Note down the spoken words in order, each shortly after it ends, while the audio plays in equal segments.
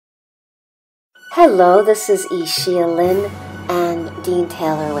Hello, this is Ishia Lin and Dean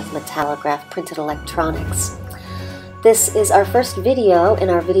Taylor with Metallograph Printed Electronics. This is our first video in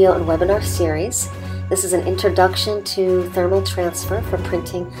our video and webinar series. This is an introduction to thermal transfer for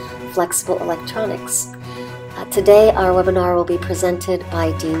printing flexible electronics. Today our webinar will be presented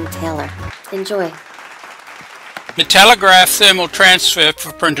by Dean Taylor. Enjoy. Metallograph thermal transfer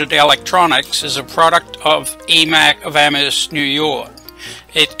for printed electronics is a product of EMAC of Amherst, New York.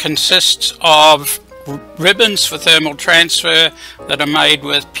 It consists of ribbons for thermal transfer that are made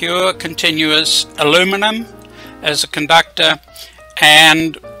with pure continuous aluminum as a conductor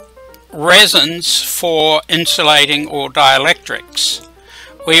and resins for insulating or dielectrics.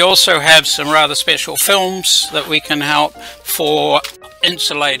 We also have some rather special films that we can help for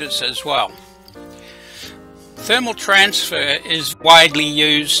insulators as well. Thermal transfer is widely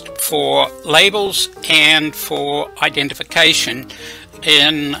used for labels and for identification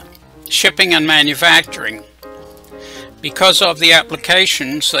in shipping and manufacturing. Because of the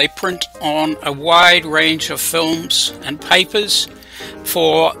applications, they print on a wide range of films and papers.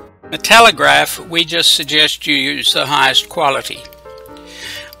 For Metallograph, we just suggest you use the highest quality.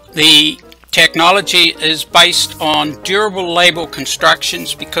 The technology is based on durable label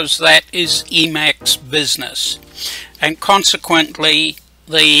constructions because that is EMAC's business, and consequently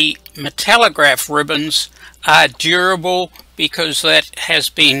the Metallograph ribbons are durable because that has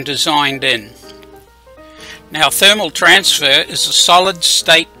been designed in. Now, thermal transfer is a solid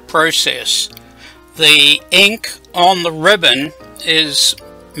state process. The ink on the ribbon is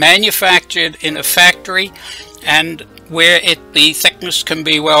manufactured in a factory and where the thickness can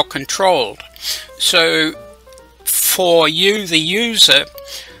be well controlled. So for you, the user,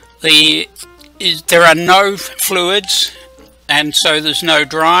 there are no fluids, and so there's no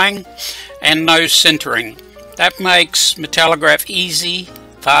drying and no sintering. That makes Metallograph easy,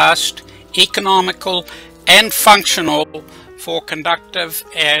 fast, economical and functional for conductive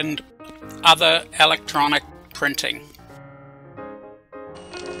and other electronic printing.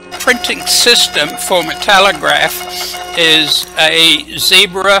 Printing system for Metallograph is a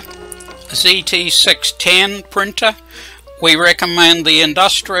Zebra ZT610 printer. We recommend the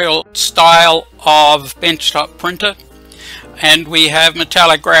industrial style of benchtop printer, and we have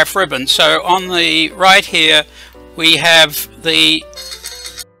Metallograph ribbon. So on the right here we have the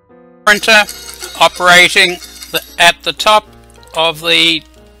printer operating at the top of the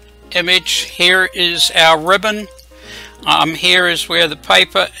image. Here is our ribbon. Here is where the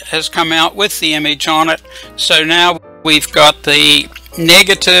paper has come out with the image on it. So now we've got the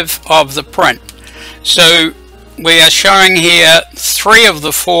negative of the print. So we are showing here 3 of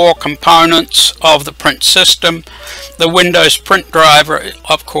the 4 components of the print system. The Windows print driver,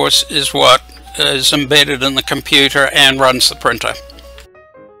 of course, is what is embedded in the computer and runs the printer.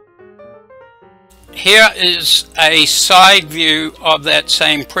 Here is a side view of that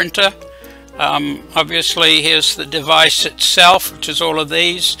same printer. Obviously here's the device itself, which is all of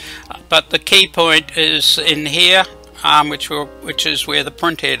these, but the key point is in here, which is where the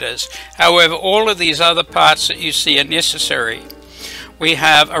print head is. However, all of these other parts that you see are necessary. We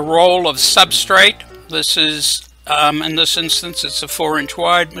have a roll of substrate. This is, in this instance, it's a 4-inch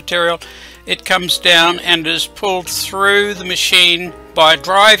wide material. It comes down and is pulled through the machine by a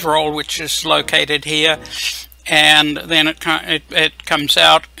drive roll, which is located here, and then it comes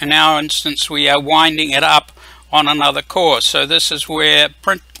out. In our instance, we are winding it up on another core. So this is where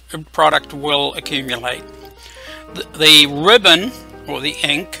print product will accumulate. The ribbon, or the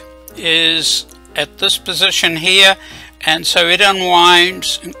ink, is at this position here, and so it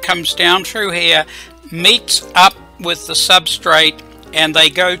unwinds and comes down through here, meets up with the substrate, and they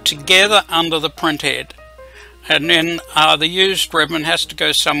go together under the print head. And then the used ribbon has to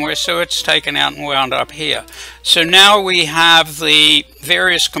go somewhere, so it's taken out and wound up here. So now we have the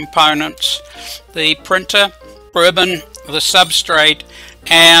various components: the printer, ribbon, the substrate,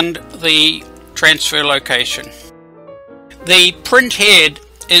 and the transfer location. The print head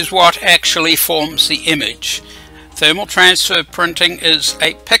is what actually forms the image. Thermal transfer printing is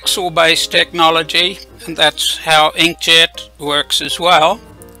a pixel-based technology, and that's how inkjet works as well.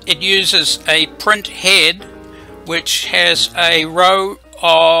 It uses a print head which has a row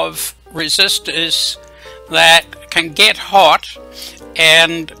of resistors that can get hot,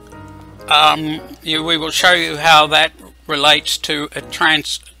 and we will show you how that relates to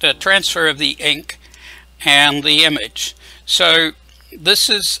the transfer of the ink and the image. So this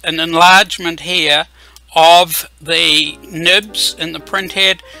is an enlargement here of the nibs in the print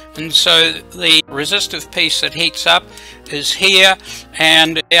head, and so the resistive piece that heats up is here,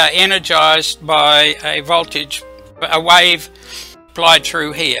 and they are energized by a voltage, a wave applied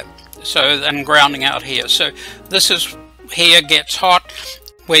through here. So, and grounding out here. So this is here gets hot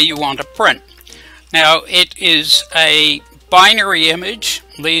where you want to print. Now it is a binary image.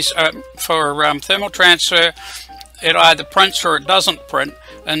 These are for thermal transfer. It either prints or it doesn't print,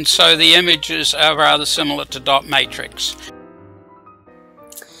 and so the images are rather similar to dot matrix.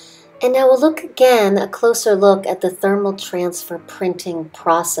 And now we'll look again, a closer look at the thermal transfer printing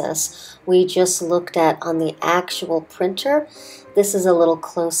process we just looked at on the actual printer. This is a little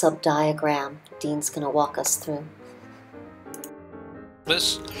close-up diagram Dean's going to walk us through.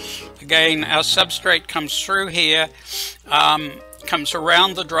 This, again, our substrate comes through here, comes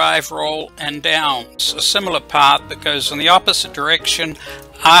around the drive roll and down. It's a similar path that goes in the opposite direction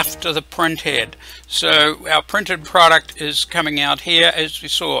after the print head. So our printed product is coming out here, as we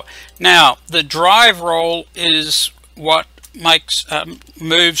saw. Now the drive roll is what makes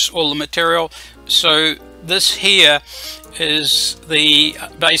moves all the material. So this here is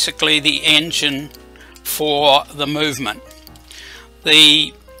basically the engine for the movement.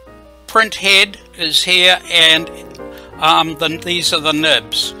 The print head is here, and these are the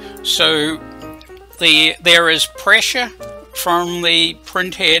nibs. So there is pressure from the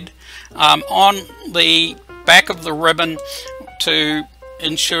print head on the back of the ribbon to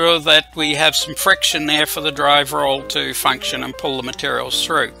ensure that we have some friction there for the drive roll to function and pull the materials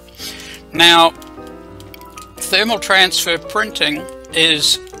through. Now, thermal transfer printing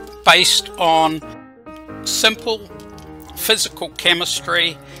is based on simple physical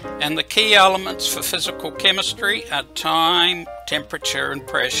chemistry, and the key elements for physical chemistry are time, temperature, and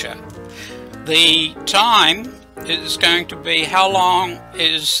pressure. The time is going to be how long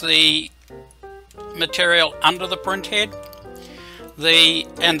is the material under the print head,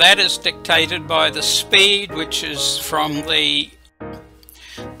 and that is dictated by the speed, which is from the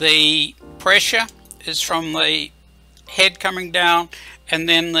pressure is from the head coming down, and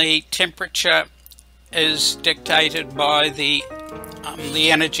then the temperature is dictated by the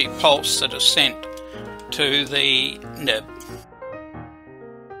energy pulse that is sent to the nib.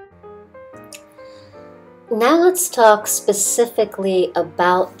 Now let's talk specifically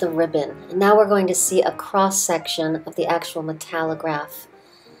about the ribbon. Now we're going to see a cross-section of the actual Metallograph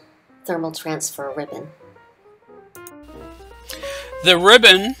thermal transfer ribbon. The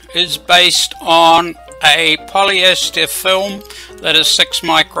ribbon is based on a polyester film that is 6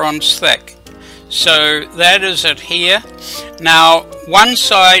 microns thick. So that is it here. Now one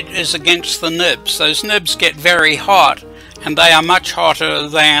side is against the nibs. Those nibs get very hot, and they are much hotter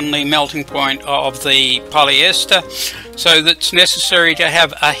than the melting point of the polyester, so that's necessary to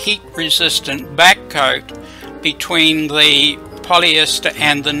have a heat resistant back coat between the polyester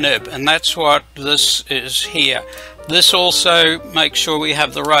and the nib, and that's what this is here. This also makes sure we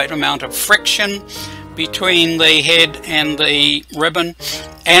have the right amount of friction between the head and the ribbon,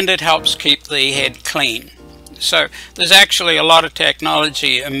 and it helps keep the head clean. So there's actually a lot of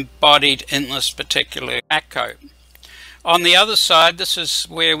technology embodied in this particular back coat. On the other side, this is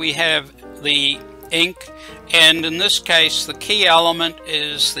where we have the ink, and in this case the key element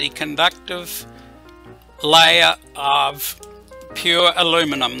is the conductive layer of pure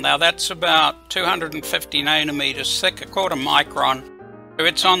aluminum. Now that's about 250 nanometers thick, a quarter micron. So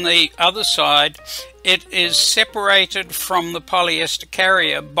it's on the other side. It is separated from the polyester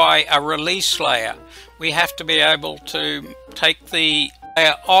carrier by a release layer. We have to be able to take the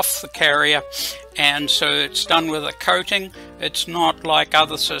layer off the carrier, and so it's done with a coating. It's not like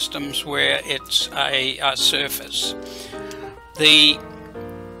other systems where it's a surface. The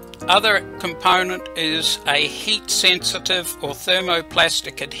other component is a heat sensitive or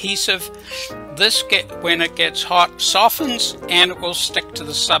thermoplastic adhesive. This, when it gets hot, softens and it will stick to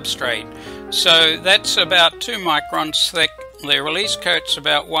the substrate. So that's about 2 microns thick. The release coat's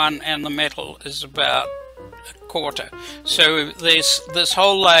about 1, and the metal is about a quarter. So this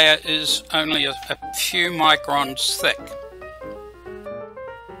whole layer is only a few microns thick.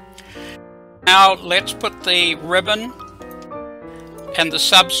 Now let's put the ribbon and the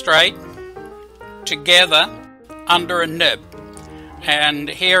substrate together under a nib. And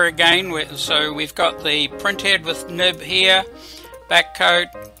here again, so we've got the print head with nib here, back coat,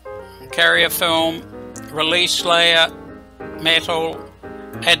 carrier film, release layer, metal,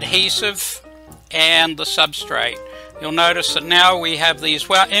 adhesive, and the substrate. You'll notice that now we have these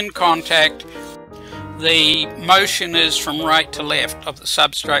well in contact. The motion is from right to left of the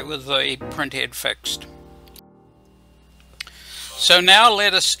substrate with the print head fixed. So now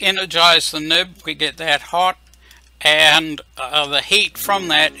let us energize the nib. We get that hot, and the heat from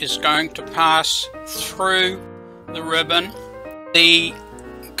that is going to pass through the ribbon, the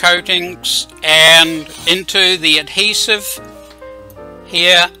coatings, and into the adhesive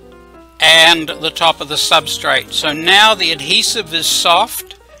here, and the top of the substrate. So now the adhesive is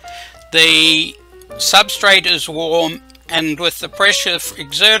soft, the substrate is warm, and with the pressure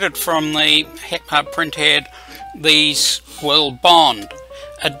exerted from the print head, these will bond.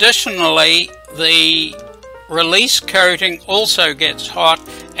 Additionally, the release coating also gets hot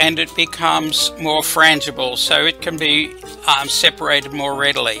and it becomes more frangible, so it can be separated more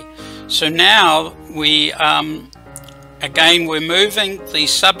readily. So now we again, we're moving the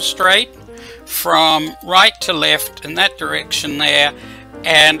substrate from right to left in that direction there,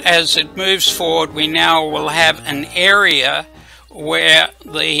 and as it moves forward, we now will have an area where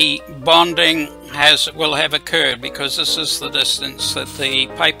the bonding will have occurred, because this is the distance that the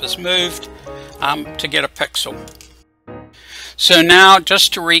paper's moved to get a pixel. So now,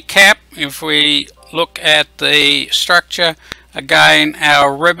 just to recap, if we look at the structure, again,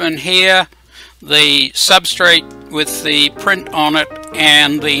 our ribbon here, the substrate with the print on it,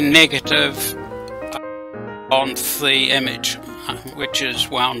 and the negative on the image, which is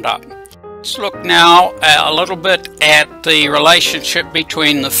wound up. Let's look now a little bit at the relationship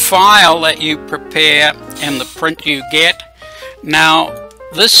between the file that you prepare and the print you get. Now,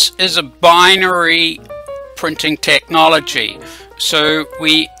 this is a binary printing technology, so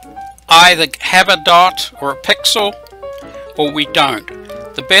we either have a dot or a pixel, or we don't.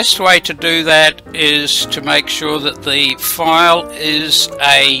 The best way to do that is to make sure that the file is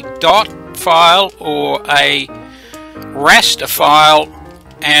a dot file or a raster file,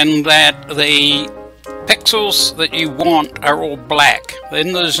 and that the pixels that you want are all black.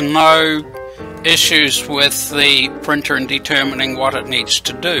 Then there's no issues with the printer in determining what it needs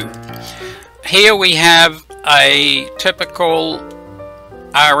to do. Here we have a typical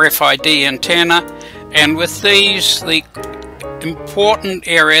RFID antenna, and with these, the important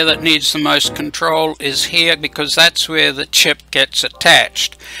area that needs the most control is here, because that's where the chip gets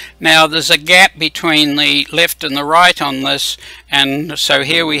attached. Now, there's a gap between the left and the right on this, and so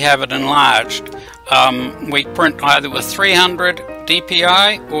here we have it enlarged. We print either with 300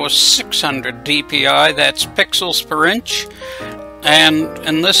 dpi or 600 dpi, that's pixels per inch, and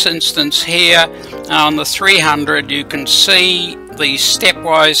in this instance here on the 300 you can see the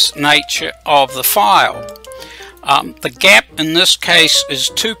stepwise nature of the file. The gap in this case is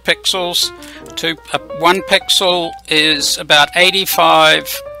 2 pixels. 1 pixel is about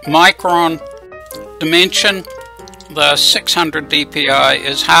 85 micron dimension. The 600 dpi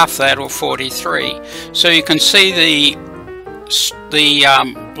is half that, or 43. So you can see the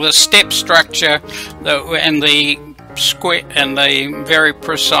step structure and the square and the very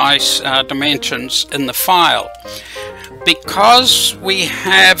precise dimensions in the file. Because we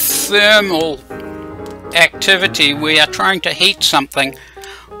have thermal activity, we are trying to heat something,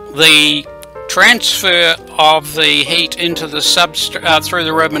 the transfer of the heat into the substrate through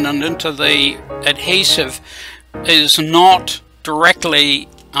the ribbon and into the adhesive is not directly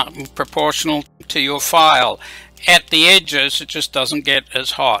proportional to your file. At the edges, it just doesn't get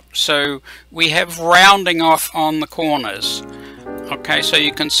as hot. So we have rounding off on the corners. Okay, so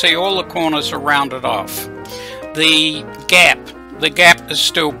you can see all the corners are rounded off. The gap is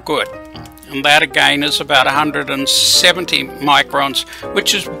still good, and that again is about 170 microns,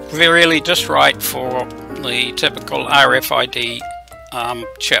 which is really just right for the typical RFID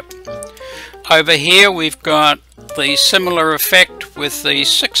chip. Over here we've got the similar effect with the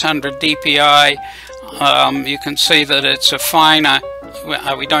 600 dpi. You can see that it's a finer,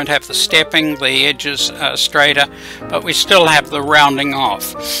 we don't have the stepping, the edges are straighter, but we still have the rounding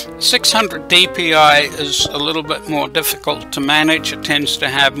off. 600 dpi is a little bit more difficult to manage. It tends to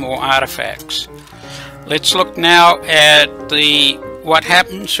have more artifacts. Let's look now at what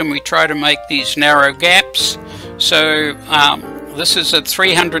happens when we try to make these narrow gaps. So this is at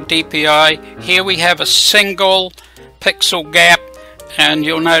 300 dpi. Here we have a single pixel gap, and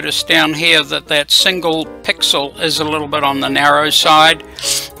you'll notice down here that that single pixel is a little bit on the narrow side.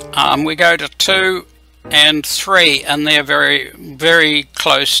 We go to 2 and 3, and they're very, very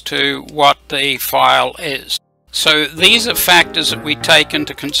close to what the file is. So these are factors that we take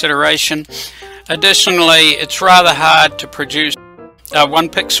into consideration. Additionally, it's rather hard to produce a 1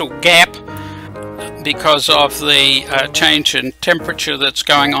 pixel gap because of the change in temperature that's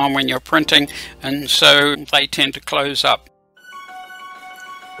going on when you're printing, and so they tend to close up.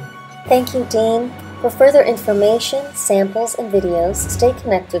 Thank you, Dean. For further information, samples, and videos, stay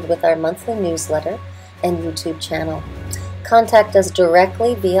connected with our monthly newsletter and YouTube channel. Contact us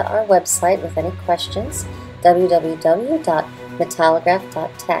directly via our website with any questions,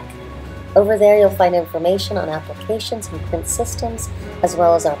 www.metallograph.tech. Over there you'll find information on applications and print systems, as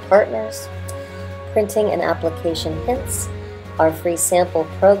well as our partners, printing and application hints, our free sample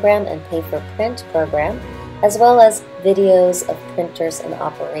program and pay for print program, as well as videos of printers in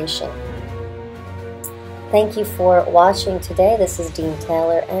operation. Thank you for watching today. This is Dean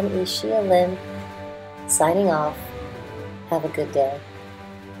Taylor and Ishia Lin signing off. Have a good day.